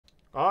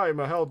I'm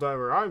a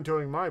Helldiver. I'm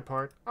doing my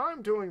part.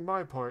 I'm doing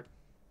my part.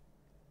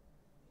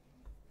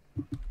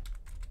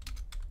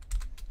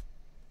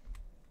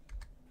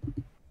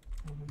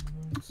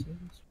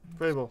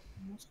 Fable.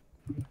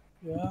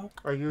 Yeah.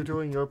 Are you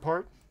doing your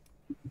part?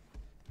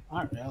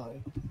 Not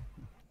really.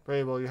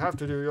 Fable, you have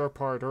to do your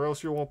part, or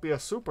else you won't be a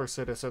super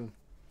citizen.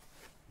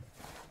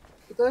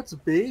 But that's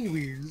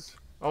babies.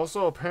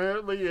 Also,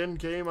 apparently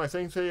in-game, I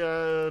think they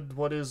had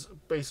what is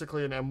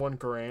basically an M1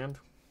 Garand.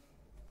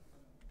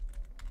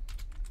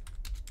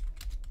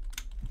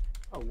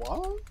 A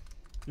what?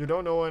 You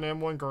don't know what an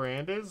M1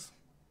 Garand is?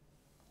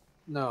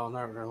 No,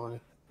 not really.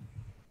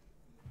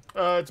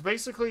 It's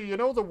basically, you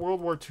know the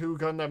World War II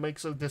gun that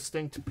makes a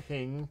distinct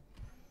ping?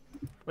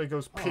 Like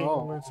goes ping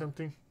or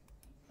something?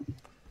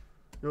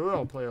 You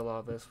don't play a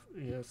lot of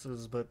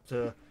SESs, but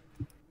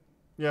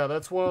yeah,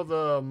 that's one of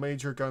the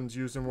major guns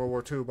used in World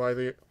War II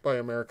by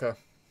America.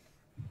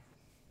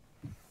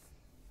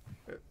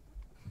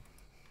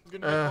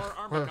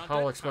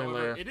 I'll explain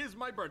later. It is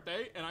my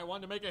birthday, and I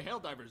wanted to make a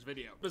HELLDIVERS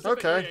video.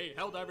 Specifically, a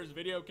HELLDIVERS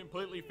video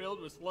completely filled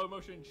with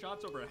slow-motion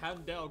shots over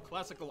Handel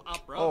classical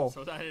opera. Oh.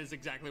 So that is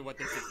exactly what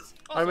this is.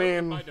 I Also, mean,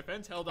 in my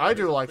defense, I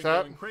do like been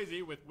that. Going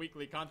crazy with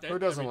weekly content. Who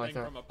doesn't like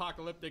that? From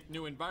apocalyptic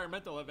new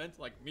environmental events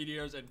like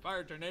meteors and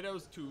fire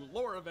tornadoes to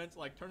lore events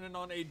like turning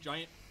on a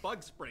giant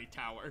bug spray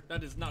tower.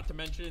 That is not to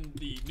mention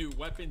the new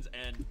weapons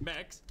and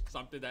mechs,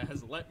 something that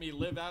has let me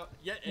live out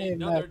yet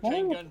another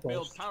chain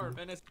gun-filled power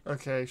menace.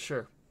 Okay,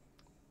 sure.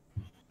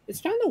 It's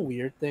kind of a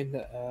weird thing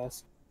to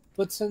ask,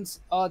 but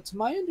since, to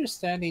my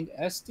understanding,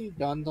 SD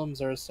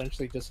Gundams are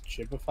essentially just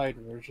chibified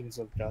versions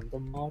of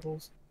Gundam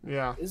models.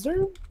 Yeah. Is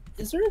there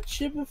a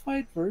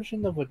chibified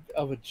version of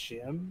a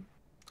gym,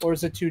 or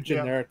is it too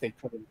generic? They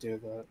couldn't do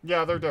that.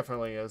 Yeah, there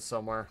definitely is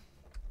somewhere.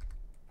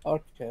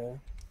 Okay.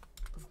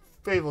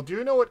 Fable, do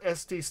you know what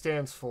SD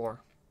stands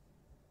for?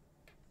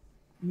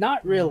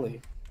 Not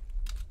really.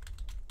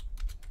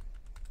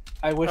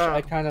 I wish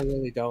I kind of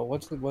really don't.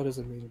 What does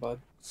it mean, bud?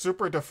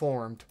 Super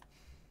deformed.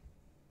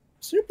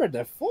 Super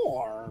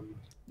deformed?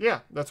 Yeah,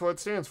 that's what it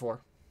stands for.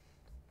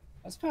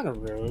 That's kind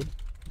of rude.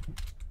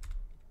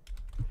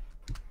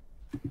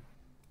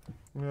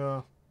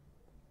 Yeah.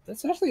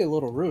 That's actually a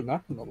little rude,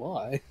 not gonna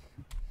lie.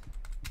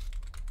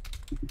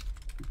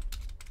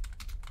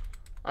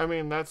 I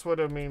mean, that's what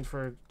it means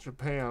for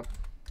Japan.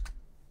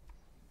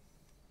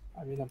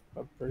 I mean,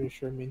 I'm pretty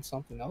sure it means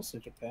something else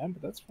in Japan,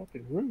 but that's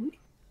fucking rude.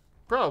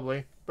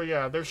 Probably. But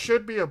yeah, there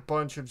should be a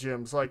bunch of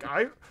gyms. Like,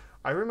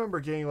 I remember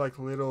getting, like,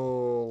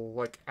 little,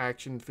 like,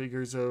 action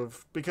figures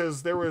of...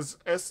 Because there was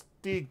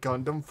SD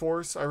Gundam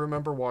Force I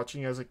remember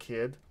watching as a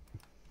kid.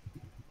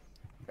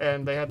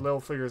 And they had little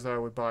figures that I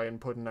would buy and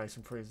put in ice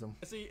and freeze them.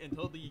 See,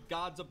 until the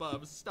gods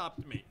above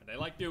stopped me, and I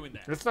like doing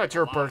that. It's not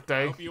your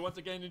birthday. I hope you once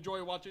again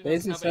enjoy watching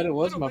Daisy us said it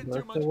was a my little bit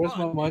too birthday. much Where's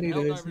my fun money, in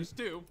Daisy? HELLDIVERS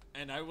 2,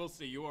 and I will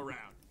see you around.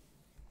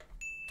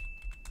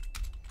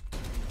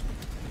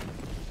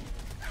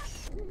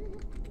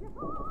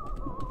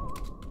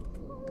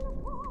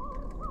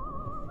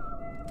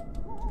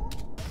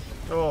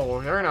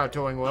 Oh, they're not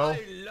doing well.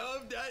 I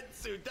love that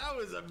suit. That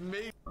was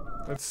amazing.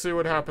 Let's see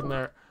what happened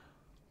there.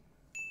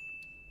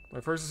 My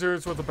first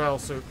experience with the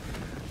battlesuit.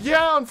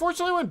 Yeah,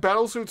 unfortunately when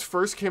battlesuits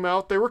first came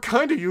out, they were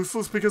kind of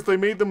useless because they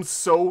made them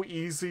so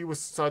easy with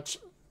such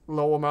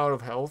low amount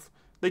of health.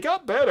 They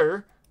got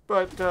better,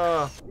 but,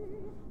 Not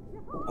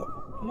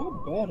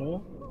better.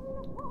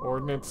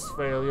 Ordnance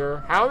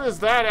failure. How does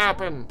that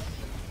happen?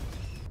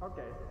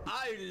 Okay.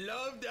 I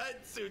love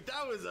that suit.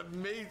 That was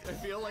amazing. I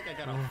feel like I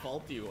got a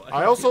faulty one.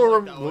 I also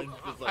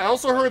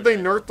heard they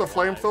nerfed the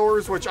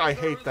flamethrowers, which I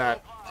hate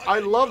that. I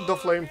love the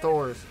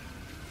flamethrowers.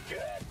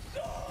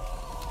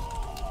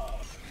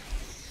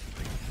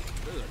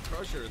 There's a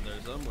crusher in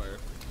there somewhere.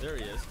 There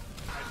he is.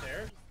 Right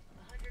there?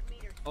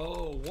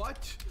 Oh,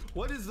 what?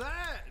 What is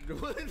that?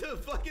 What the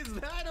fuck is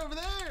that over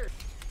there?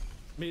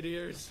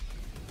 Meteors.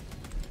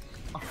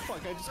 Oh,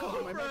 fuck, I just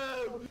called my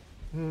mouth.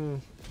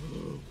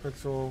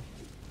 Pixel.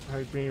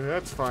 Hide beam.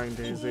 That's fine,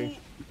 Daisy.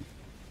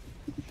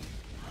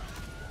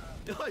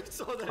 I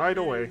saw that Hide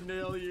away.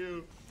 nail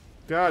you.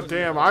 God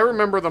damn, I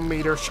remember the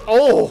meteor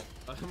oh!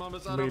 I'm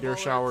almost out of Meteor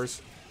bullets.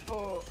 showers.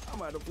 Oh,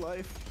 I'm out of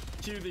life.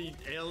 Cue the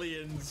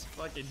aliens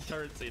fucking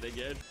turret scene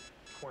again.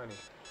 20.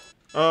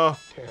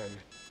 10.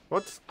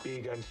 What's... B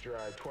guns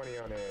drive, 20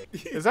 on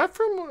A. Is that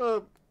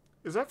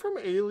from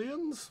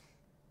Aliens?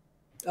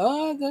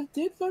 That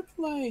did look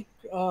like,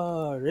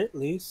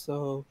 Ridley,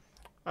 so...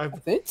 I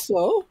think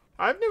so.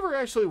 I've never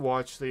actually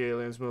watched the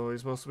Aliens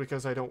movies, mostly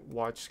because I don't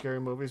watch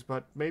scary movies,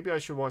 but maybe I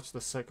should watch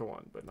the second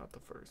one, but not the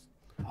first.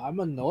 I'm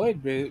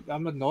annoyed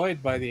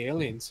by the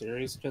Alien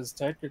series, because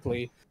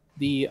technically,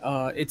 the,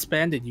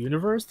 expanded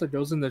universe that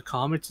goes in the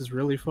comics is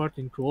really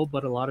fucking cool,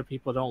 but a lot of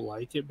people don't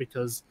like it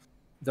because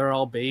they're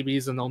all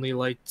babies and only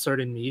like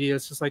certain media.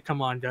 It's just like,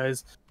 come on,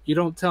 guys. You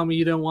don't tell me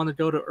you don't want to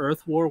go to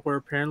Earth War, where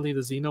apparently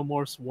the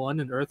Xenomorphs won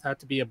and Earth had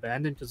to be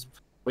abandoned because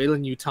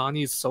Weyland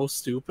Yutani is so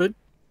stupid.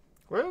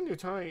 Weyland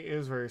Yutani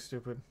is very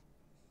stupid.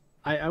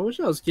 I wish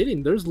I was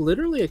kidding. There's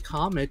literally a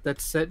comet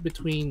that's set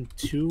between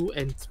 2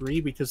 and 3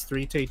 because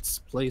 3 takes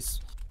place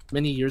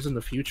many years in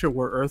the future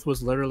where Earth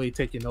was literally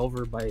taken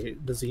over by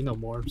the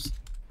xenomorphs.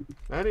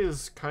 That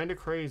is kind of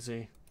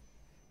crazy.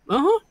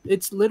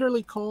 It's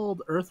literally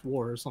called Earth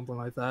War or something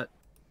like that.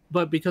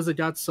 But because it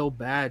got so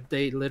bad,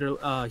 they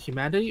literally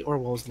humanity, or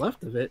what was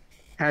left of it,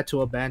 had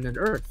to abandon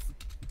Earth.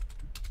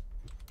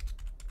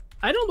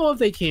 I don't know if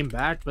they came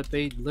back, but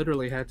they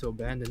literally had to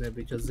abandon it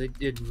because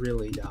it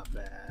really got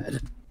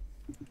bad.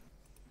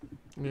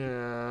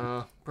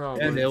 Yeah,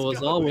 probably. And it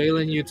was all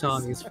Wayland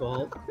Yutani's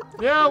fault.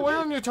 Yeah,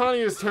 Wayland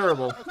Yutani is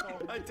terrible.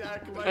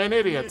 And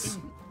idiots.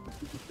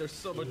 There's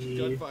so much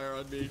gunfire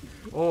on me.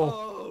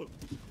 Oh.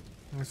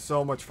 There's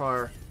so much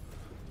fire.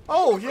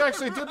 Oh, he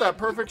actually did that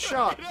perfect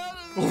shot.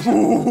 He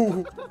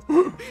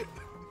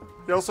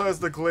also has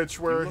the glitch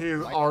where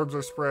his arms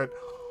are spread.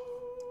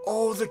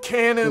 Oh, the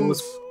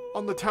cannons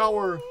on the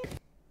tower.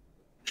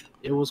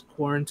 It was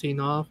quarantine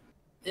off.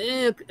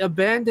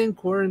 Abandon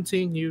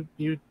quarantine, you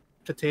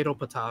potato.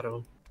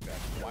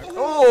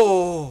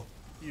 Oh!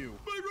 You.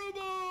 My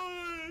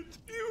robot!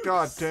 You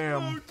God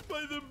damn. smoked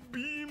by the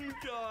beam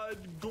god,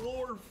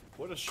 Glorf.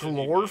 What a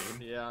shitty Glorf?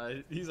 name. Yeah,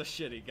 he's a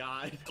shitty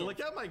guy. Look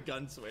at my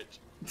gun switch.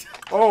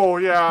 Oh,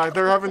 yeah,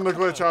 they're having the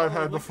glitch I've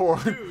had before.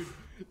 Dude,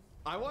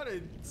 I want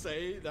to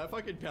say that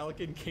fucking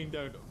pelican came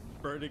down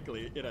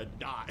vertically in a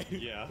dive.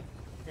 Yeah.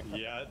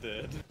 Yeah, it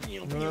did.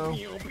 No.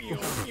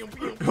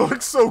 It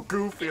looks so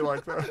goofy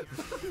like that.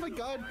 Oh my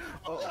god.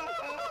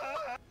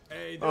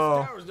 Hey, this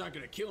tower's not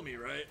gonna kill me,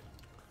 right?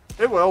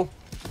 It will.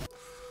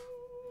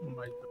 Oh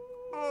my god.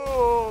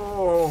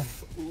 Oh.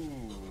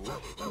 Ooh.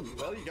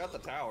 Well, you got the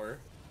tower.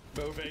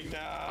 Moving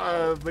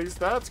now. At least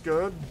that's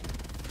good.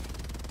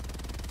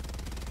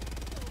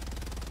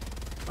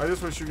 I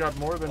just wish you got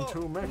more than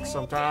 2 mechs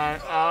sometime.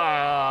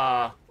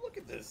 Look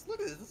at this.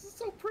 Look at this. This is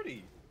so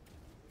pretty.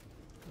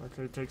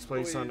 Okay, it takes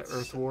place on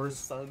Earth Wars.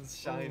 The sun's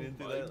shining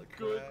through that.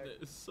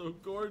 Goodness, so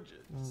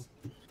gorgeous.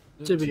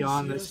 To be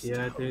honest,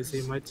 yeah,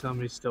 Daisy, my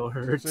tummy still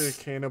hurts. Is it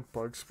a can of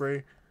bug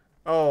spray?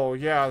 Oh,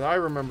 yeah, I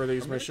remember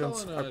these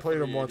missions. I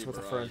played them once with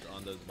a friend.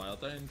 On those mile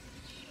things.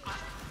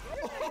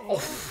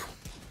 Oh.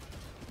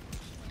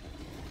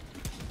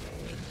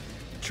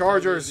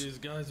 Chargers! These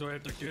guys do I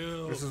have to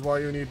kill? This is why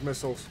you need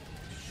missiles.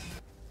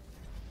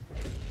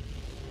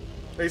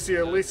 AC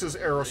releases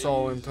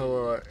aerosol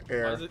into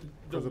air. Why is it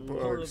the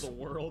War of the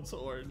World's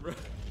horn, bro?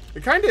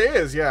 It kinda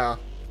is, yeah.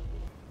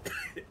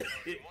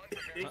 I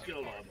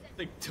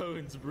think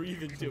Toad's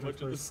breathing too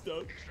much of the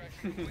stuff.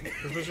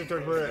 This mission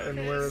took place and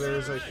where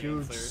there's a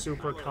huge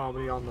super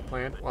comedy on the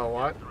plant. Well,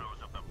 what?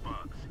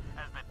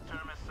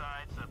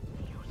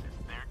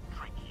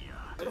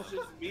 It's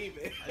just me,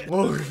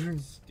 man.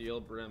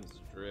 Steel Brim's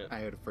drip. I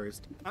had it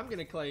first. I'm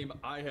gonna claim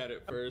I had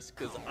it first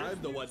because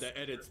I'm the one that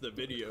edits the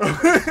video.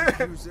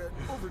 Use it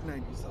over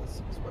 90 Celsius.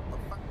 What the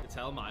fuck? It's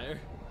Hellmeyer.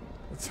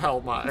 It's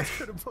Hellmeyer. It's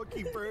gonna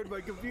fucking burn my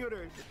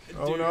computer.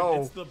 Oh Dude,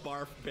 no. It's the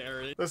barf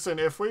baron. Listen,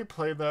 if we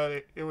played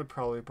that, it would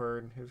probably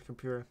burn his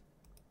computer.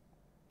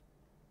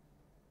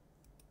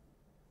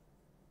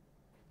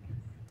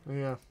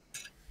 Yeah.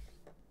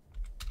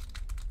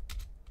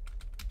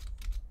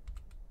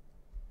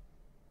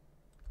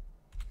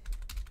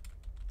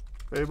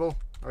 Fable,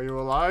 are you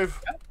alive?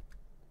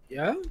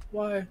 Yeah?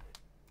 Why?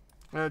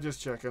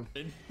 Just checking.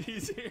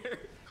 He's here.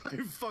 I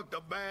fucked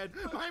up bad.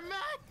 My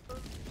Mac!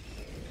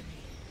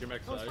 Your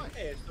mech Oh, it's fine.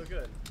 Hey, it's still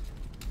good.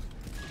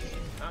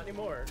 Not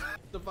anymore.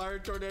 The fire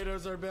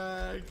tornadoes are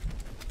back.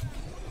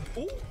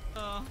 Ooh.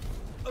 Oh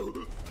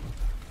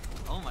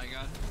my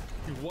god.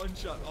 You one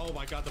shot. Oh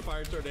my god, the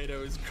fire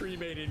tornado is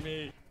cremating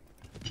me.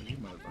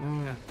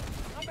 I'm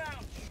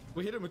out.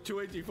 We hit him with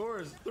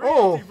 284s. 384.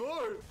 Oh.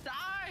 Die.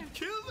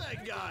 Kill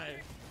that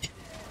guy.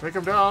 Take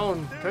him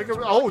down. Take him.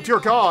 Oh, dear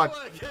God.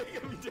 Take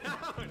him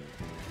down.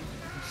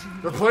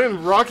 They're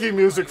playing Rocky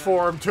music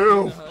for him,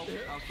 too. Okay.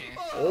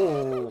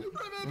 Oh,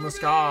 in the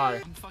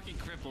sky. I'm fucking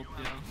crippled,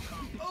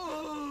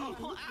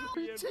 Oh.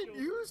 It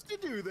used to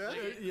do that.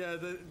 Yeah,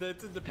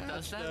 that's in the patch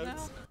Does that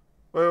notes.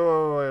 now?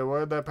 Wait. What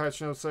did that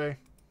patch note say?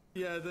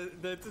 Yeah,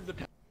 that's in the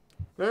patch.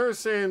 They're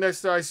saying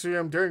next to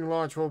ICM during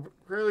launch will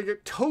really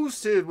get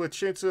toasted with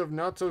chances of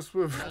not so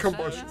smooth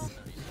combustion.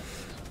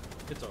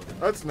 It's over.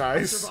 That's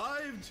nice.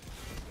 Survived.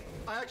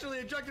 I actually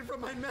ejected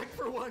from my mech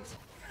for once.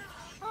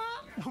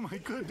 Oh my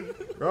goodness.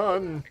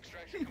 Run.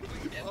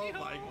 Oh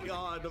my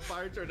god, the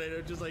fire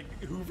tornado just like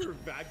Hoover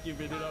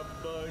vacuuming it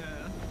up, bug.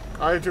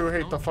 I do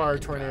hate the fire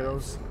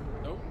tornadoes.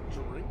 Nope,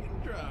 drink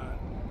and drive.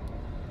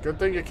 Good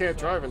thing you can't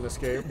drive in this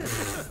game.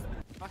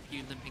 Fuck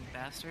you, limping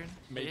bastard.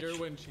 Made her Bitch.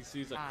 when she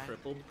sees a Hi.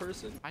 crippled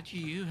person. Why'd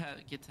you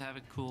get to have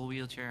a cool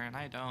wheelchair and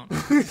I don't?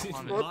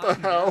 What the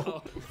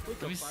hell?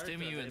 Let me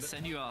stim you and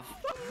send you off.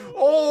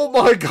 Oh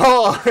my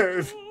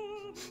God.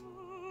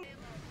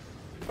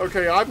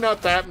 Okay, I'm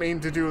not that mean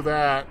to do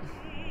that.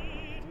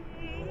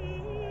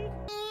 Oh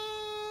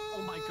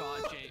my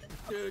god, Jake.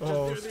 Dude,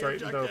 Oh, just do the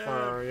straight into eject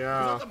fire, head.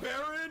 yeah. Is that the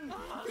Baron?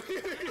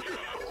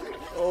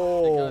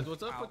 Oh. Guys,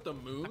 what's up Ow. with the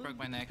moon? I broke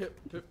my neck.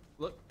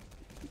 Look.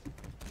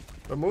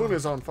 The moon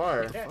is on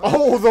fire.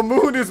 Oh, the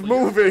moon is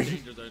moving!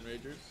 Danger zone,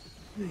 Rangers.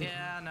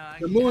 Yeah, no.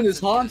 The moon is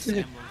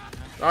haunted.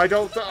 I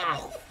don't.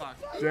 Oh,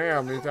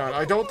 damn, he's down.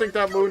 I don't think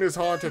that moon is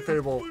haunted,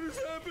 Fable. What is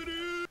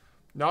happening?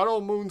 Not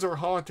all moons are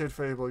haunted,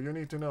 Fable. You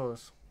need to know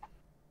this.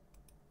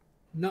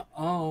 No.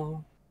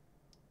 Oh.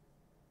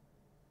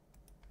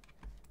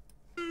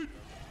 I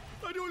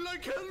don't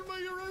like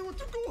Hellfire. I want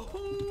to go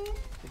home.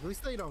 At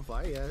least they don't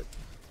fire yet.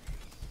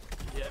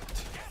 Yep.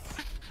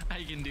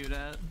 I can do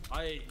that.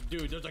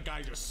 Dude, there's a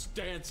guy just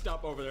stanced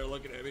up over there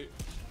looking at me.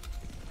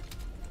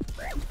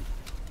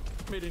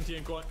 Made in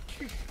Tianquan.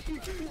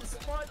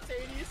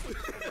 Spontaneously.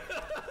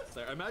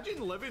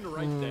 Imagine living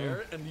right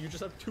there and you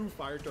just have 2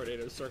 fire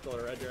tornadoes circling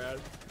around your head.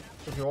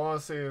 If you want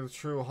to see the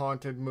true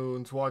haunted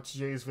moons, watch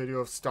Jay's video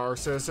of Star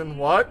Citizen.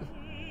 What?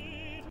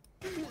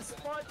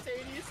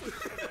 Spontaneously.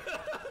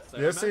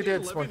 Yes, he Imagine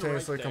did living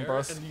spontaneously right there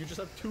combust. And you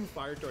just have 2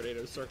 fire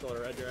tornadoes circling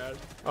around your head.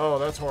 Oh,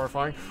 that's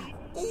horrifying.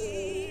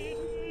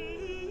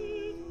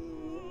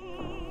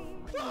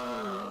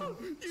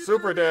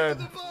 Super dead.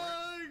 The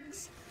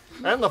bugs!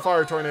 And the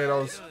fire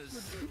tornadoes.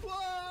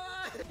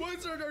 Why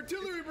is there an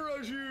artillery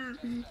barrage here?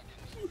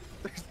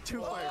 There's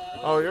 2 fire.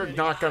 Oh, you're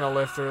not gonna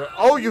live through it.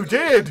 Oh, you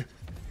did!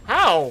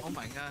 How? Oh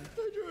my god.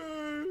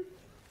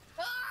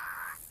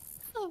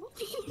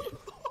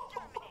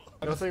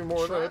 Nothing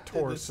more than a Trapped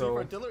in the sea torso.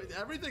 artillery.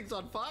 Everything's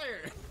on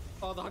fire.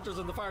 Oh, the hunters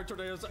and the fire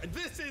tornadoes.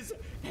 This is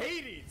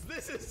Hades.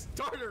 This is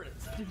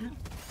Tartarus.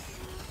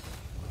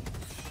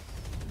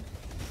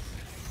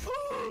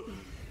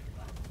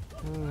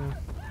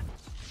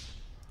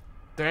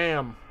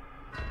 Damn.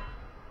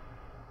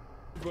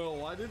 Well,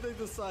 why did they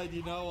decide,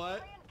 you know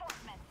what?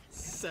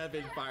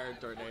 7 fire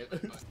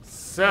tornadoes.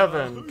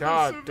 7.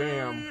 God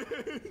damn.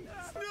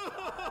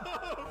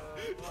 Oh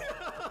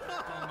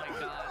my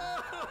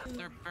god.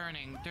 They're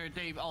burning.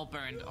 They all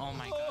burned. Oh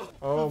my god.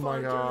 Oh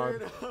my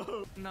god.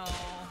 No.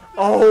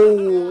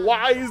 Oh,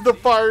 why is the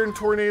fire and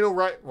tornado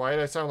right? Why did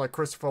I sound like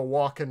Christopher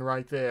Walken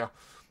right there?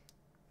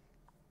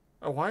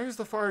 Why is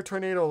the fire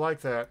tornado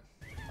like that?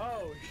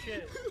 Oh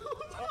shit.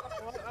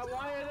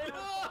 Why are they?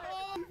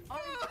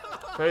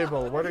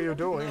 Fable, what are you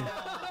doing?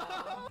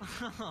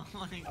 Oh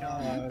my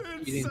god.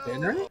 Eating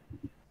dinner?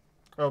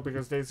 Oh,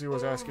 because Daisy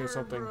was asking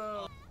something.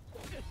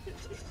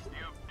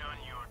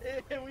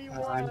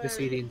 I'm just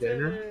eating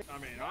dinner. I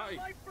mean,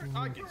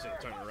 I can just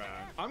turn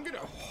around. I'm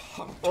gonna.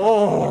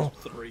 Oh,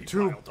 3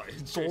 two, Bile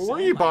Titans.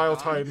 3 Bile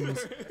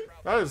Titans.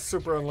 That is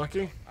super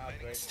unlucky.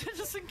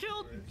 Citizen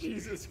killed.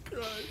 Jesus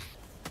Christ.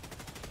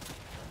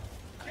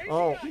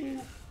 Oh.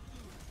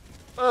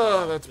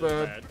 Oh, that's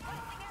bad.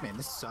 Man,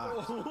 this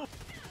sucks.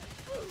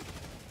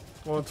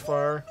 Wants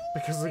fire.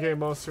 Because the game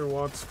monster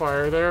wants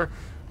fire there.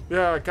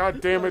 Yeah,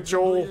 god damn it,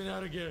 Joel. Bleeding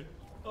out again.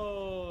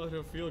 Oh, I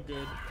don't feel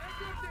good.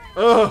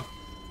 Ugh.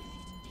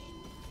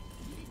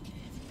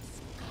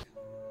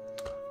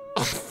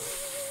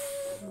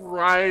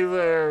 Right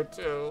there,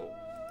 too.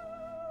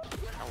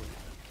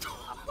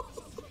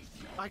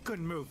 I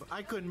couldn't move.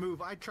 I couldn't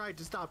move. I tried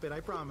to stop it. I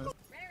promise.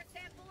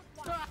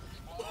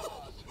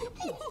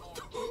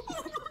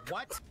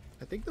 What?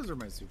 I think those are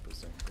my super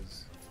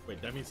sinkers.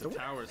 Wait, that means the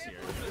tower's here.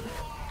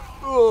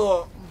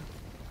 Ugh.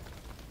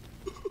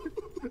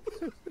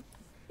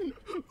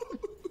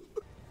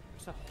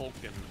 There's a Hulk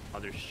and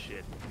other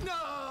shit. No!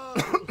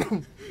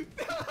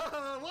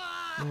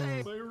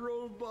 Why? My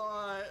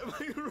robot.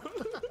 My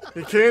robot.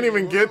 You can't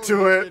even get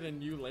to it.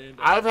 And you landed.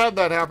 I've had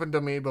that happen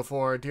to me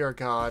before. Dear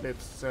God,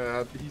 it's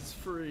sad. He's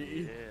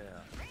free.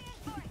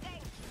 Yeah.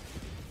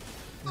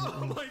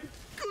 Oh my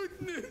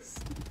goodness!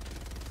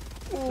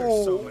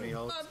 There's so many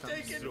health. I'm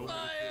taking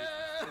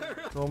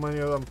fire! So many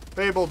of them.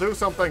 Fable, do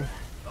something.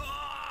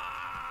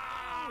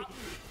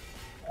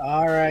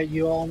 Alright,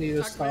 you all need to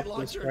Activate stop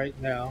this launcher.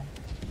 right now.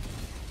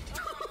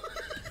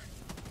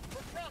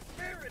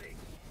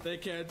 They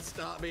can't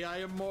stop me. I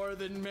am more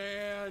than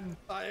man.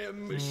 I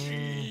am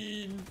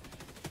machine.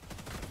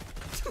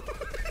 It's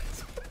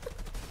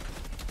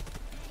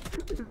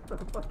so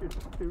fucking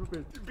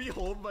stupid.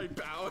 Behold my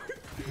power.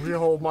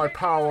 Behold my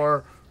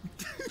power.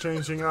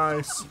 Changing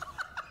ice.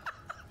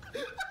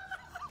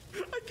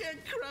 I can't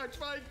crouch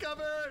find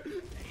cover.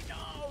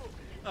 No.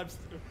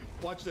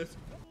 Watch this.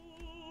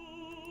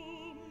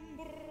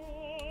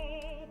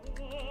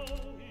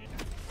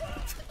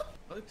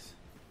 Alex?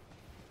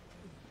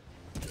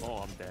 Oh,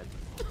 I'm dead.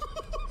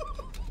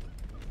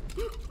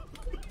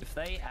 If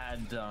they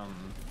add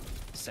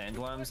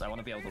sandworms, I want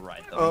to be able to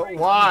ride them.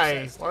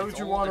 Why? Why would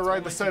you want to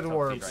ride the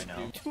sandworms? Right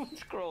now. Dune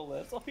scroll,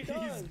 that's all he He's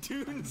does.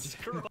 Dune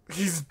scroll.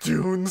 He's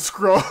Dune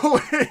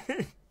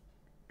scrolling.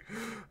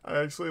 I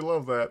actually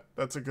love that.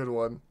 That's a good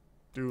one.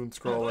 Dune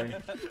scrolling.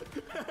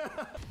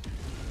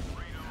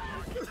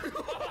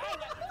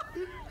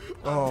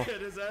 Oh.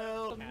 Dead as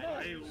hell.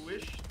 I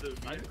wish the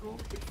vehicle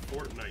could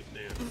Fortnite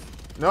dance.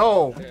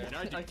 No.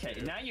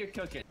 Okay, now you're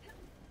cooking.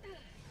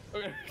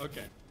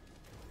 Okay.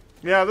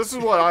 Yeah, this is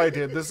what I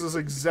did. This is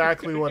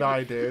exactly what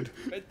I did.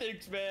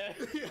 Thanks, man.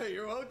 Yeah,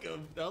 you're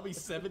welcome. That'll be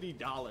 $70.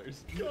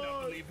 You would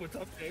not believe what's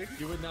up there.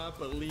 You would not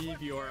believe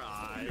your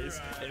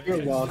eyes.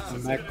 You're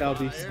welcome, Mac. That'll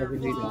be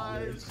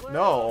 $70.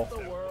 No.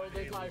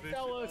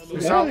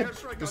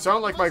 You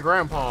sound like my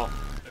grandpa.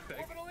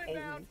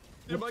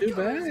 Not too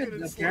bad.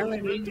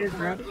 Apparently me and your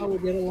grandpa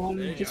would get along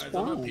just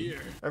fine.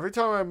 Every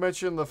time I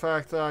mention the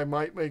fact that I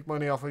might make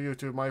money off of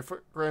YouTube, my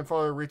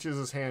grandfather reaches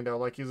his hand out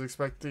like he's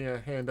expecting a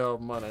handout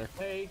of money.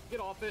 Hey, get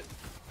off it.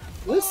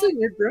 Listen,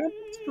 your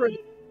grandpa's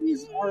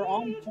strategies are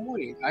on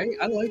point.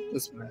 I like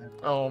this man.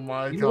 Oh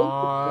my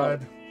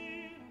god.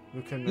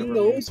 You can He never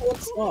knows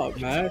what's up,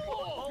 man.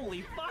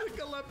 Holy fuck,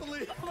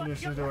 Gallipoli. You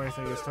shouldn't do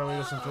anything. Just tell me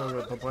this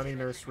until the bloody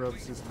nurse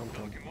rubs his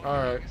tum-tum.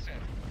 Alright.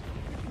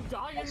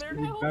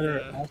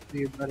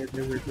 You better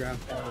give your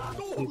grandpa.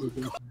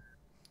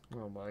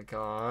 Oh my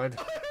god.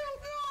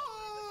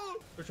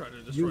 They're trying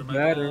to destroy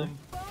my mom.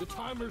 The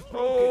timer's broken.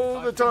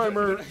 Oh, the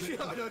timer.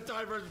 The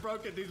timer's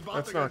broken. These bots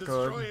That's are gonna not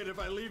good. destroy it if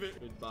I leave it.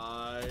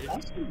 Goodbye.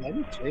 Actually,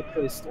 maybe Jay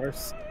plays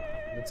Stars.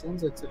 That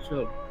sounds like such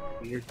a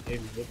weird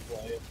game to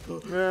play.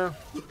 Yeah.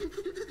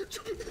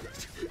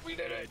 We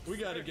did it. We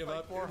gotta give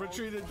up.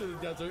 Retreat into the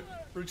desert.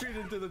 Retreat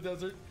into the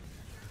desert.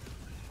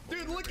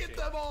 Dude, look at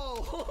them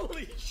all!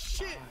 Holy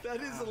shit! That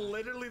is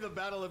literally the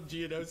Battle of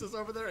Geonosis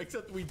over there,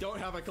 except we don't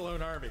have a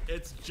clone army.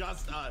 It's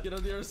just us. Get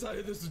on the other side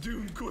of this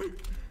dune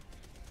quick!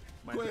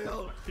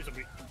 Quail!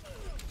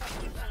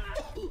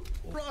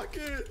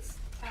 Rockets!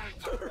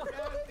 Get out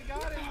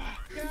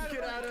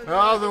of there!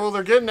 Oh, well,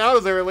 they're getting out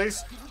of there at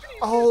least.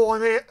 Oh,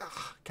 and they...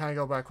 Can I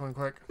go back one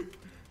quick?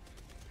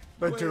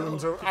 The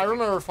dunes. I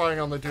remember fighting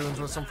on the dunes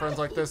with some friends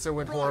like this. It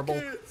went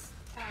horrible.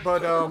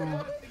 But,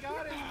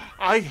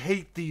 I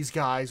hate these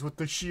guys with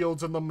the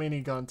shields and the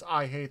miniguns.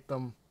 I hate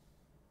them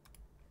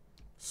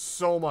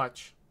so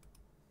much.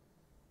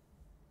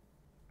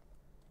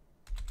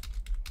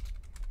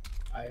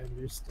 I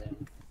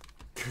understand.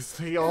 Because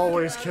they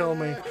always kill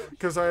me.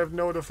 Because I have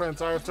no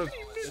defense. I have to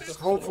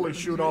hopefully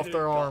shoot off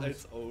their arms.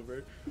 It's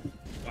over.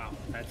 Wow,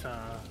 that's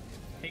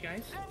hey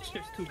guys,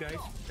 there's two guys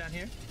down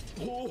here.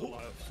 Oh,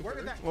 Where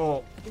did that?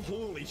 Oh,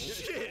 holy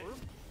shit!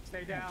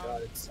 Stay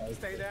down.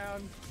 Stay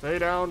down. stay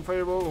down,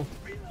 Fable.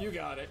 You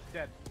got it.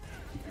 Dead.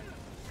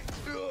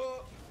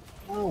 Oh,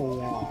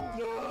 wow.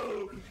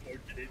 No!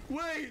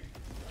 Wait!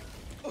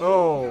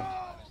 Oh.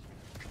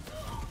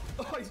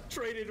 Oh, I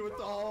traded with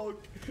the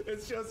Hulk.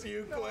 It's just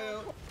you,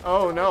 Quail.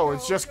 Oh no,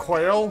 it's just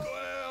Quail?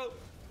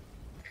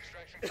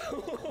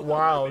 Quail.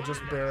 Wow,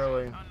 just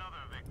barely.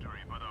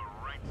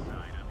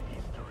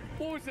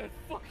 What was that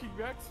fucking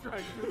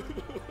extract?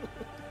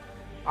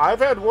 I've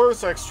had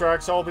worse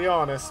extracts, I'll be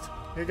honest.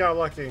 He got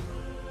lucky.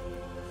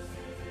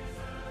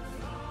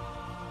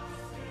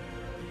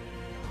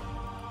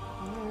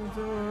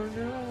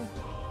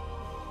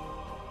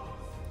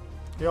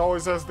 He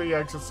always has the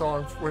exit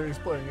song when he's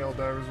playing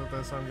Helldivers with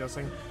this, I'm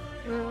guessing.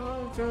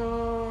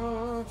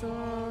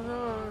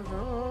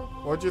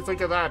 What'd you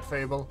think of that,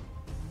 Fable?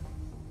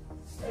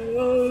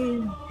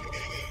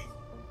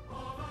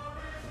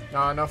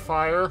 Not enough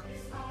fire?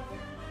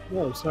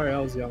 No, sorry, I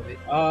was yelling.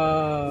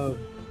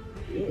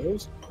 It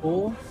was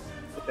cool.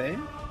 Okay.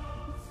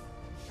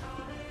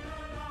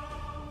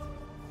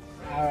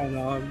 I don't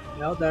know.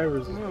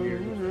 Helldivers is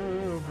weird.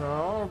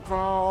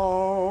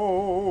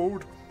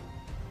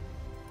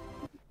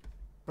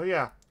 But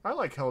yeah, I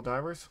like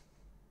Helldivers.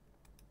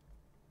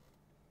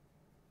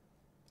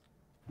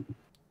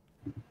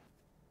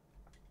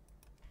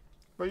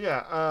 But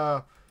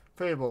yeah,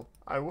 Fable,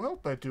 I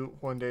hope that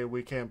one day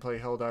we can play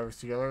Helldivers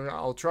together.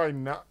 I'll try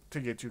not to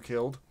get you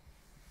killed.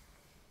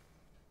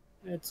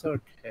 It's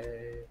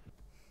okay.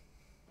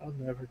 I'll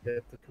never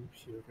get the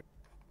computer.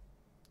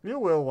 You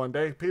will one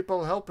day.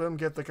 People help him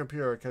get the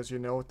computer, because you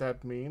know what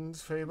that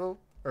means, Fable?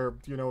 Or,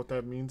 you know what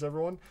that means,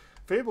 everyone?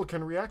 Fable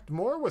can react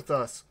more with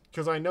us,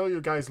 because I know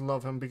you guys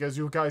love him, because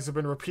you guys have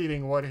been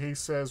repeating what he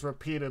says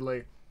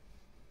repeatedly.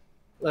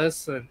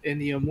 Listen, in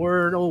the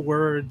immortal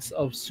words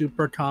of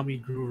Super Tommy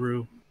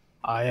Guru,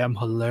 I am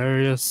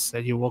hilarious,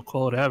 and you will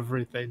quote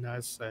everything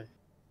I say.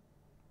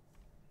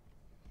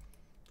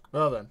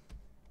 Well then.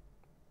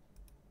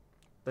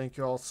 Thank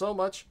you all so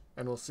much,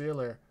 and we'll see you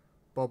later.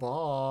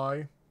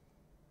 Bye-bye.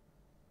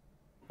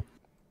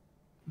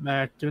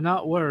 Mac, do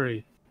not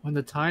worry. When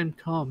the time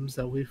comes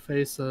that we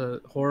face a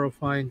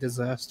horrifying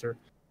disaster,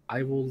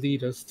 I will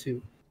lead us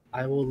to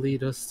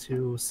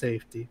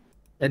safety.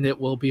 And it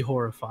will be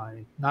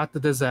horrifying, not the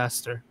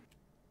disaster.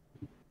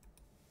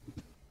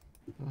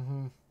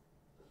 Mm-hmm.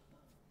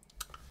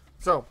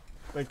 So,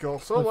 thank you all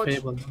so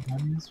much.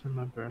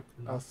 Remember,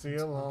 I'll see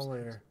you all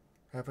later.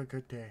 Have a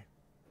good day.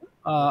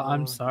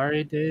 I'm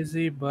sorry,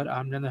 Daisy, but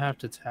I'm gonna have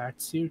to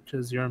tax you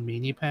because you're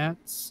meanie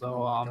pants. So,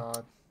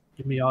 God.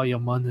 give me all your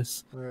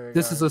monies. There you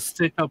This go. is a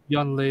stick-up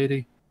young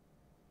lady.